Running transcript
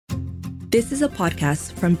This is a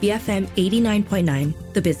podcast from BFM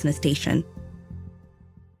 89.9, the business station.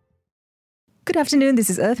 Good afternoon, this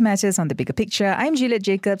is Earth Matters on The Bigger Picture. I'm Juliet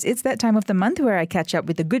Jacobs. It's that time of the month where I catch up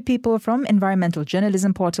with the good people from environmental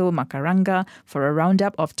journalism portal Makaranga for a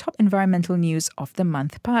roundup of top environmental news of the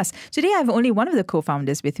month past. Today I have only one of the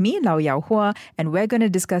co-founders with me, Lau Yao Hua, and we're going to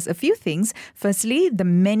discuss a few things. Firstly, the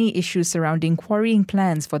many issues surrounding quarrying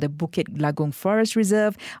plans for the Bukit Lagung Forest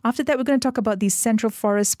Reserve. After that, we're going to talk about the Central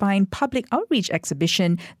Forest Spine public outreach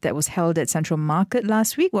exhibition that was held at Central Market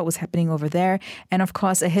last week, what was happening over there. And of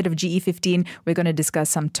course, ahead of GE15, we're going to discuss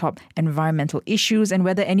some top environmental issues and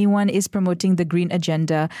whether anyone is promoting the green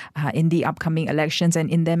agenda in the upcoming elections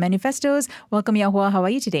and in their manifestos. Welcome, Yao Hua. How are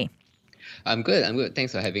you today? I'm good.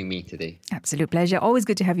 Thanks for having me today. Absolute pleasure. Always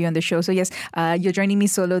good to have you on the show. So yes, you're joining me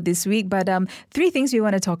solo this week, but three things we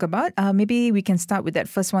want to talk about. Maybe we can start with that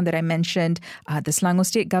first one that I mentioned. The Selangor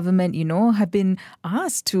state government, have been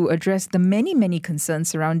asked to address the many concerns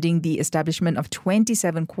surrounding the establishment of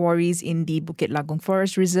 27 quarries in the Bukit Lagung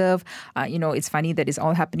Forest Reserve. It's funny that it's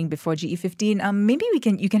all happening before GE15. Maybe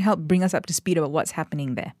you can help bring us up to speed about what's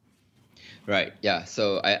happening there. Right. Yeah.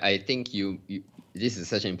 So I think you this is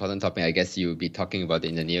such an important topic. I guess you'll be talking about it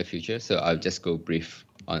in the near future. So I'll just go brief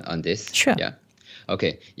on this. Sure. Yeah.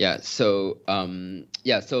 Okay. Yeah. So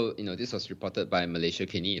this was reported by Malaysia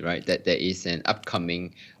Kini, right? That there is an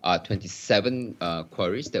upcoming 27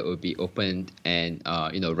 quarries that will be opened and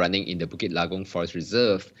running in the Bukit Lagung Forest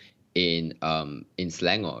Reserve in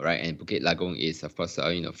Selangor, right? And Bukit Lagung is of course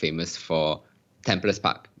famous for Templars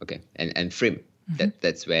Park, okay, and Frim. Mm-hmm.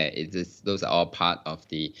 That's where it is. Those are all part of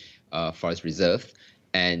the forest reserve,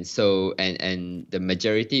 and so and the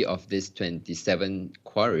majority of these 27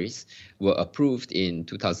 quarries were approved in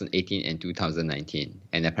 2018 and 2019,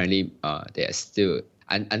 and apparently there are still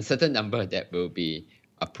an uncertain number that will be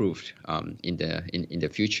approved in the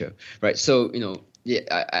future, right? So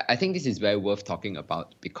I think this is very worth talking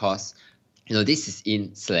about because this is in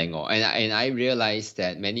Selangor, and I realized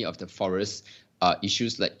that many of the forest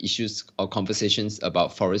issues or conversations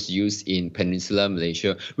about forest use in Peninsular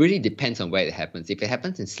Malaysia really depends on where it happens. If it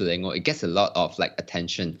happens in Selangor, it gets a lot of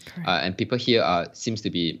attention, and people here seems to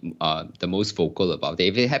be the most vocal about it.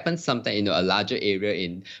 If it happens sometime in a larger area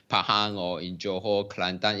in Pahang or in Johor,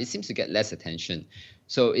 Kelantan, it seems to get less attention.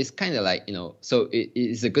 So it's kind of so it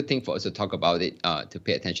is a good thing for us to talk about it, to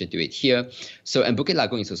pay attention to it here. So, and Bukit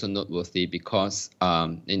Lagung is also noteworthy because,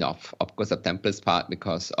 of course, of Templars Park,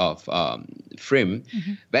 because of Frim,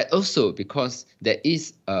 mm-hmm. but also because there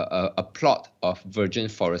is a plot of virgin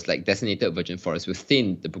forest, like designated virgin forest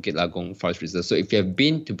within the Bukit Lagung Forest Reserve. So if you have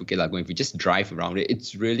been to Bukit Lagung, if you just drive around it,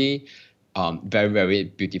 it's really very, very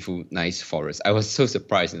beautiful, nice forest. I was so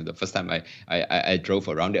surprised. The first time I drove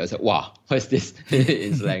around it, I was like, wow, what's this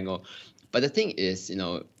in Selangor? But the thing is,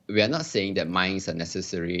 we are not saying that mines are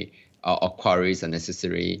necessary or quarries are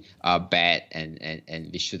necessary, are bad, and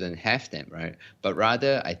we shouldn't have them, right? But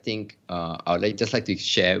rather, I think I would just like to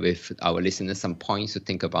share with our listeners some points to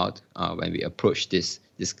think about when we approach this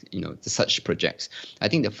such projects. I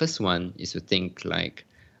think the first one is to think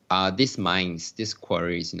these mines, these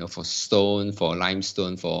quarries, for stone, for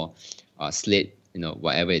limestone, for slate,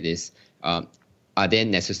 whatever it is, are they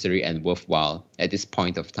necessary and worthwhile at this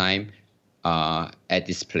point of time, at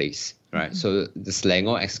this place, right? Mm-hmm. So the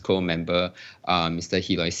Selangor Exco member, Mr.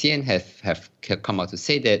 He Loi Sian, have come out to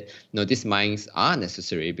say that these mines are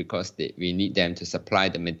necessary because we need them to supply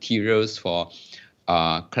the materials for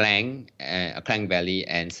Klang Valley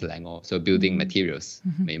and Selangor. So building mm-hmm. materials,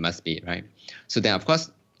 mm-hmm. it must be, right? So then, of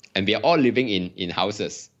course. And we are all living in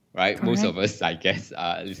houses, right? Correct. Most of us, I guess,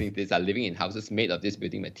 listening to this are living in houses made of these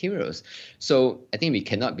building materials. So I think we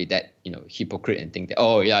cannot be that, hypocrite and think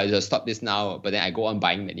that, just stop this now, but then I go on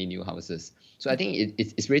buying many new houses. So I think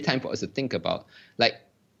it's really time for us to think about,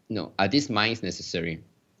 are these mines necessary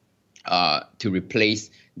to replace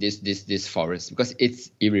this forest, because it's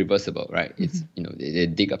irreversible, right? Mm-hmm. It's they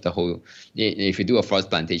dig up the whole. If you do a forest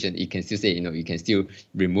plantation, you can still say you can still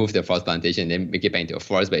remove the forest plantation and then make it back into a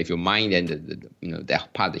forest. But if you mine, then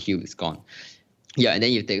that part of the hill is gone. Yeah, and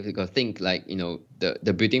then you take a think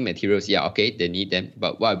the building materials. Yeah, okay, they need them,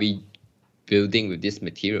 but what are we building with these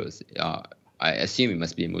materials? I assume it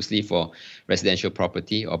must be mostly for residential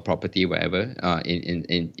property or property wherever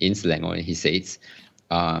in Selangor. He says.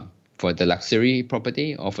 For the luxury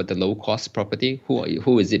property or for the low-cost property,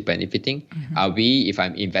 who is it benefiting? Mm-hmm. If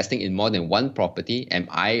I'm investing in more than one property, am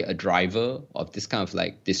I a driver of this kind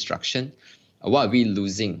of destruction? What are we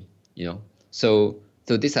losing? So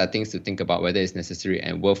these are things to think about, whether it's necessary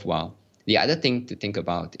and worthwhile. The other thing to think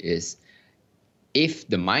about is, if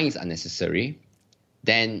the mines are necessary,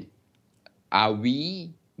 then are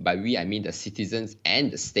we by we I mean the citizens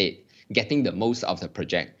and the state, getting the most out of the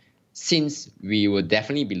project, since we will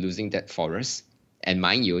definitely be losing that forest. And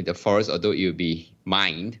mind you, the forest, although it will be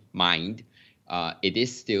mined, it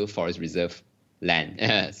is still forest reserve land.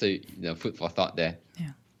 So food for thought there.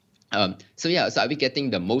 Yeah. So are we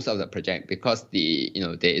getting the most out of the project, because there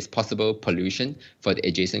is possible pollution for the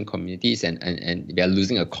adjacent communities, and we are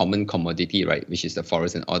losing a common commodity, right, which is the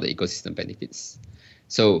forest and all the ecosystem benefits.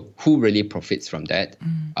 So who really profits from that?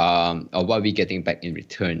 Or what are we getting back in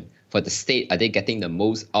return? For the state, are they getting the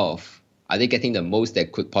most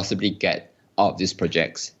that could possibly get out of these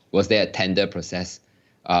projects? Was there a tender process?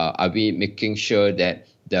 Are we making sure that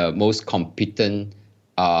the most competent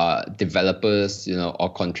developers, or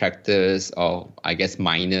contractors, or I guess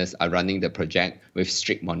miners, are running the project with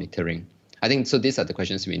strict monitoring? I think so. These are the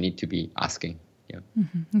questions we need to be asking. Yeah.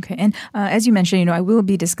 Mm-hmm. Okay. And as you mentioned, I will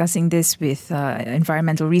be discussing this with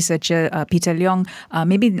environmental researcher Peter Leong,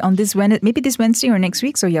 maybe this Wednesday or next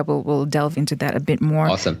week. So yeah, we'll delve into that a bit more.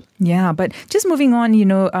 Awesome. Yeah, but just moving on,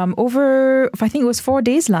 over, I think it was 4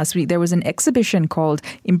 days last week, there was an exhibition called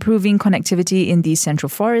Improving Connectivity in the Central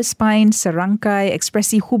Forest Spine, Serangkai,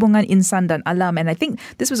 Ekspresi Hubungan Insan dan Alam. And I think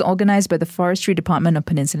this was organized by the Forestry Department of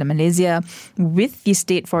Peninsular Malaysia with the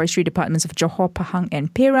State Forestry Departments of Johor, Pahang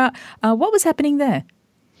and Perak. What was happening there?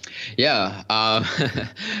 Yeah,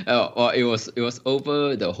 well, it was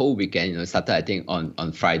over the whole weekend. It started, I think,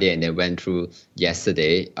 on Friday, and then went through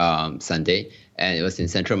yesterday, Sunday, and it was in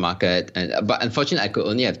Central Market. But unfortunately, I could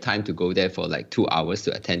only have time to go there for like 2 hours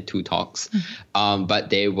to attend 2 talks. But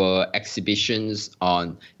there were exhibitions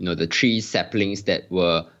on the tree saplings that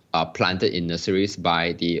were planted in nurseries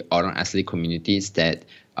by the Orang Asli communities that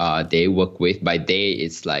they work with. By they,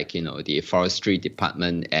 it's like, the forestry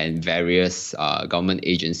department and various government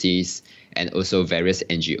agencies and also various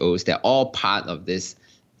NGOs. They're all part of this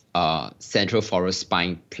Central Forest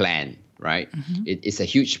Spine plan, right? Mm-hmm. It's a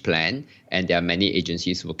huge plan, and there are many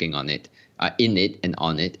agencies working on it, in it and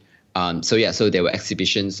on it. So there were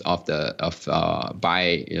exhibitions by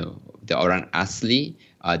the Orang Asli.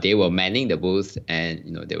 They were manning the booth,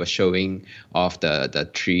 and they were showing off the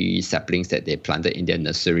tree saplings that they planted in their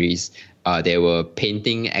nurseries. There were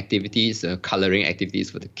painting activities, coloring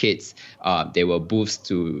activities for the kids. There were booths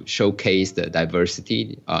to showcase the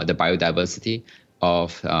diversity, the biodiversity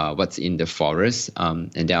of what's in the forest.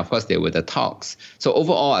 And then, of course, there were the talks. So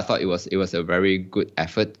overall, I thought it was a very good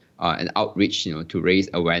effort. And outreach, to raise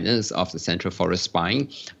awareness of the Central Forest Spine,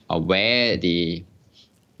 where it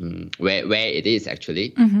is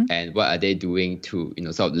actually, mm-hmm. and what are they doing to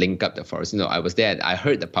sort of link up the forest. I was there. I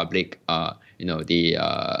heard the public, the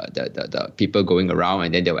people going around,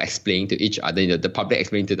 and then they were explaining to each other. The public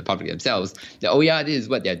explaining to the public themselves that, oh yeah, this is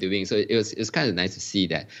what they're doing. So it was kind of nice to see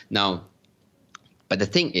that. Now, but the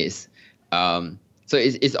thing is, so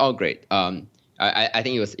it's all great. I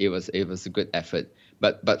think it was a good effort.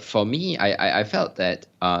 But for me, I felt that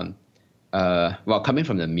coming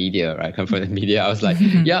from the media, right? I was like,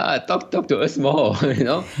 yeah, talk to us more,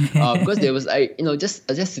 because there was just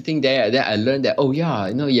sitting there. Then I learned that, oh yeah,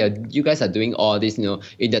 you guys are doing all this,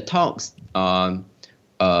 in the talks.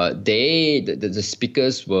 The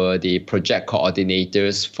speakers were the project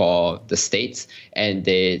coordinators for the states, and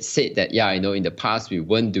they said that in the past we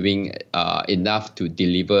weren't doing enough to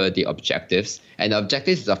deliver the objectives, and the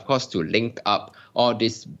objective is of course to link up all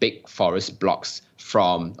these big forest blocks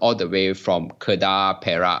all the way from Kedah,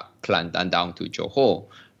 Perak, Kelantan down to Johor,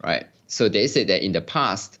 right? So they said that in the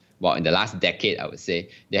past, in the last decade, I would say,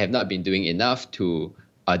 they have not been doing enough to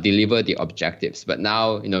deliver the objectives. But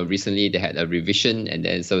now, recently they had a revision, and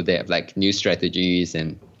then so they have like new strategies,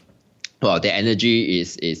 and their energy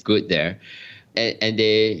is good there. And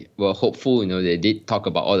they were hopeful, they did talk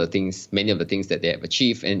about all the things, many of the things that they have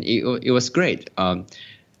achieved, and it was great.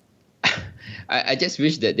 I just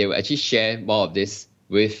wish that they would actually share more of this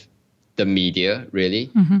with the media, really,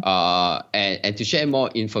 mm-hmm. And to share more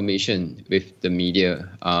information with the media.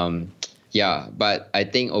 But I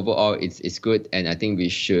think overall it's good, and I think we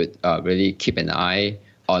should really keep an eye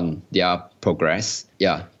on their progress.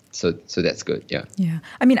 Yeah. So that's good. Yeah. Yeah.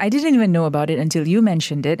 I mean, I didn't even know about it until you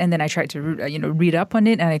mentioned it, and then I tried to read up on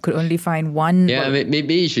it, and I could only find one. Yeah,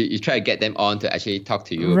 maybe you try to get them on to actually talk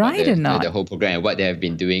to you right about the whole program and what they have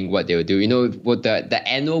been doing, what they will do. What the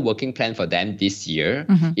annual working plan for them this year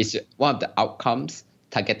mm-hmm. is one of the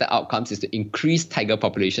targeted outcomes is to increase tiger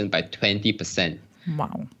population by 20%.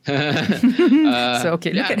 Wow. So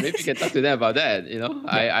maybe you can talk to them about that.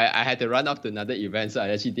 I had to run off to another event, so I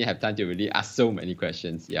actually didn't have time to really ask so many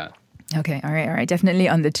questions. Yeah. Okay, all right. Definitely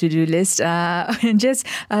on the to-do list. And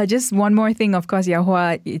just one more thing, of course, Yau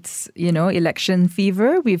Hua, it's, election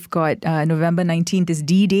fever. We've got November 19th is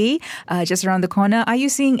D-Day, just around the corner. Are you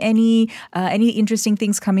seeing any interesting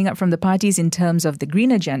things coming up from the parties in terms of the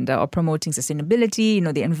green agenda or promoting sustainability,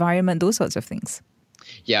 the environment, those sorts of things?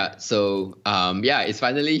 Yeah, so it's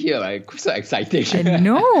finally here, right? So exciting. I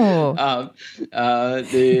know.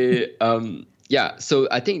 So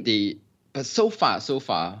I think but so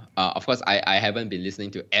far, of course, I haven't been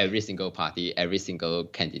listening to every single party, every single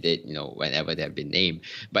candidate, whenever they have been named.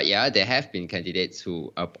 But yeah, there have been candidates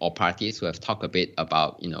or parties who have talked a bit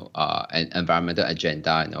about, an environmental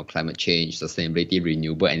agenda, climate change, sustainability,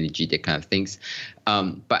 renewable energy, that kind of things.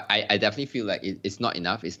 But I definitely feel like it's not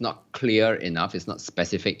enough. It's not clear enough. It's not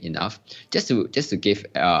specific enough. Just to give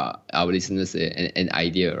our listeners an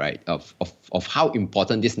idea, right, of how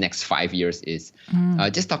important this next 5 years is.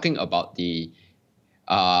 Just talking about the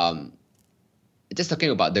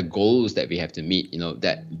goals that we have to meet.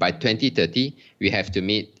 That by 2030 we have to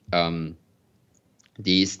meet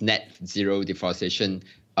these net zero deforestation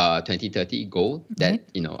 2030 goal that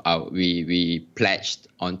we pledged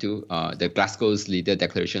onto the Glasgow's Leader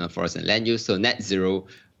Declaration on Forest and Land Use. So net zero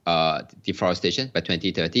deforestation by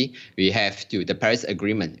 2030. We have to the Paris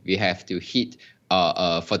Agreement. We have to hit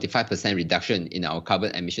a 45% reduction in our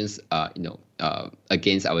carbon emissions,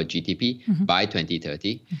 against our GDP by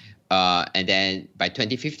 2030. And then by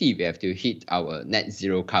 2050 we have to hit our net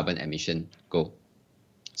zero carbon emission goal.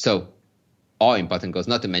 So all important goals,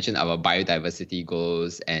 not to mention our biodiversity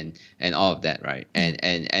goals and all of that, right?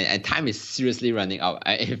 And time is seriously running out.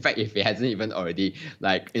 In fact, if it hasn't even already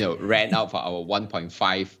ran out for our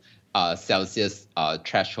 1.5 Celsius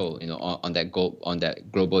threshold, on that goal, on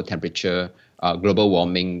that global temperature, global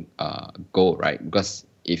warming goal, right? Because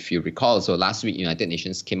if you recall, so last week United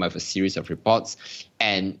Nations came out with a series of reports,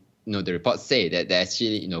 and the reports say that there's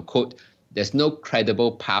actually quote, there's no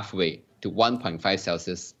credible pathway to 1.5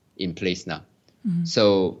 Celsius in place now.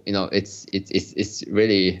 So it's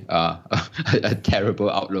really a terrible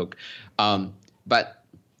outlook, but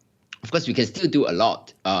of course we can still do a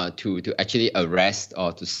lot to actually arrest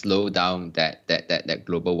or to slow down that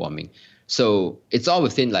global warming. So it's all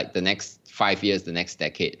within like the next 5 years, the next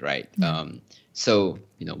decade, right? So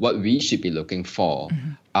what we should be looking for.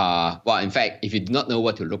 Well, in fact, if you do not know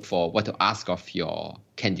what to look for, what to ask of your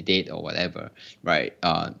candidate or whatever, right?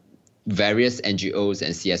 Various NGOs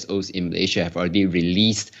and CSOs in Malaysia have already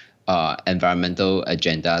released environmental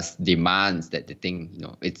agendas, demands that they think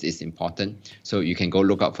it's important. So you can go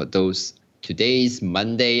look out for those. Today's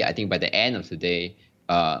Monday. I think by the end of today,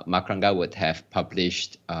 Macaranga would have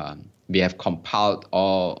published. We have compiled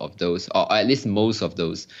all of those, or at least most of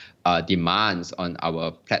those demands on our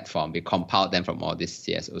platform. We compiled them from all these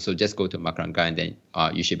CSOs. So just go to Macaranga and then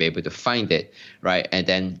you should be able to find it, right? And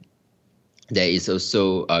then there is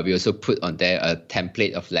also, we also put on there a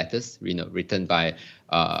template of letters, written by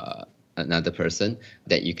another person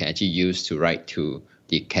that you can actually use to write to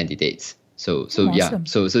the candidates. So awesome. Yeah.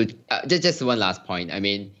 So just one last point. I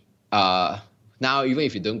mean, now, even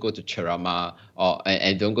if you don't go to Ceramah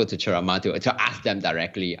and don't go to Ceramah to ask them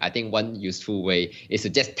directly, I think one useful way is to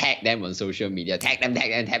just tag them on social media, tag them,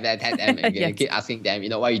 and Yes. keep asking them,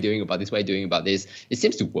 what are you doing about this? What are you doing about this? It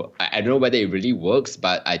seems to work. I don't know whether it really works,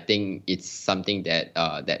 but I think it's something that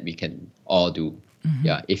that we can all do.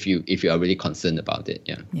 Yeah, if you are really concerned about it,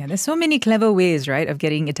 Yeah, there's so many clever ways, right, of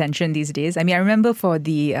getting attention these days. I mean, I remember for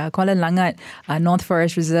the Kuala Langat North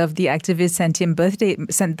Forest Reserve, the activists sent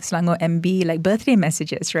Selangor MB like birthday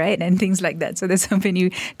messages, right, and things like that. So there's so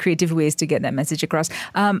many creative ways to get that message across.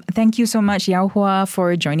 Thank you so much, Yau Hua,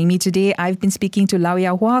 for joining me today. I've been speaking to Lau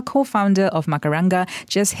Yau Hua, co-founder of Macaranga.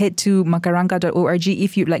 Just head to macaranga.org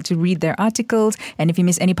if you'd like to read their articles. And if you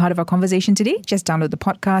miss any part of our conversation today, just download the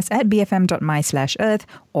podcast at bfm.my/earth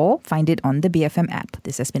or find it on the BFM app.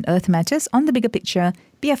 This has been Earth Matters on The Bigger Picture,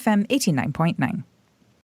 BFM 89.9.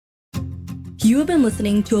 You have been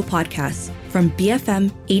listening to a podcast from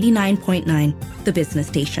BFM 89.9, the business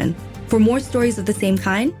station. For more stories of the same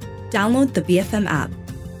kind, download the BFM app.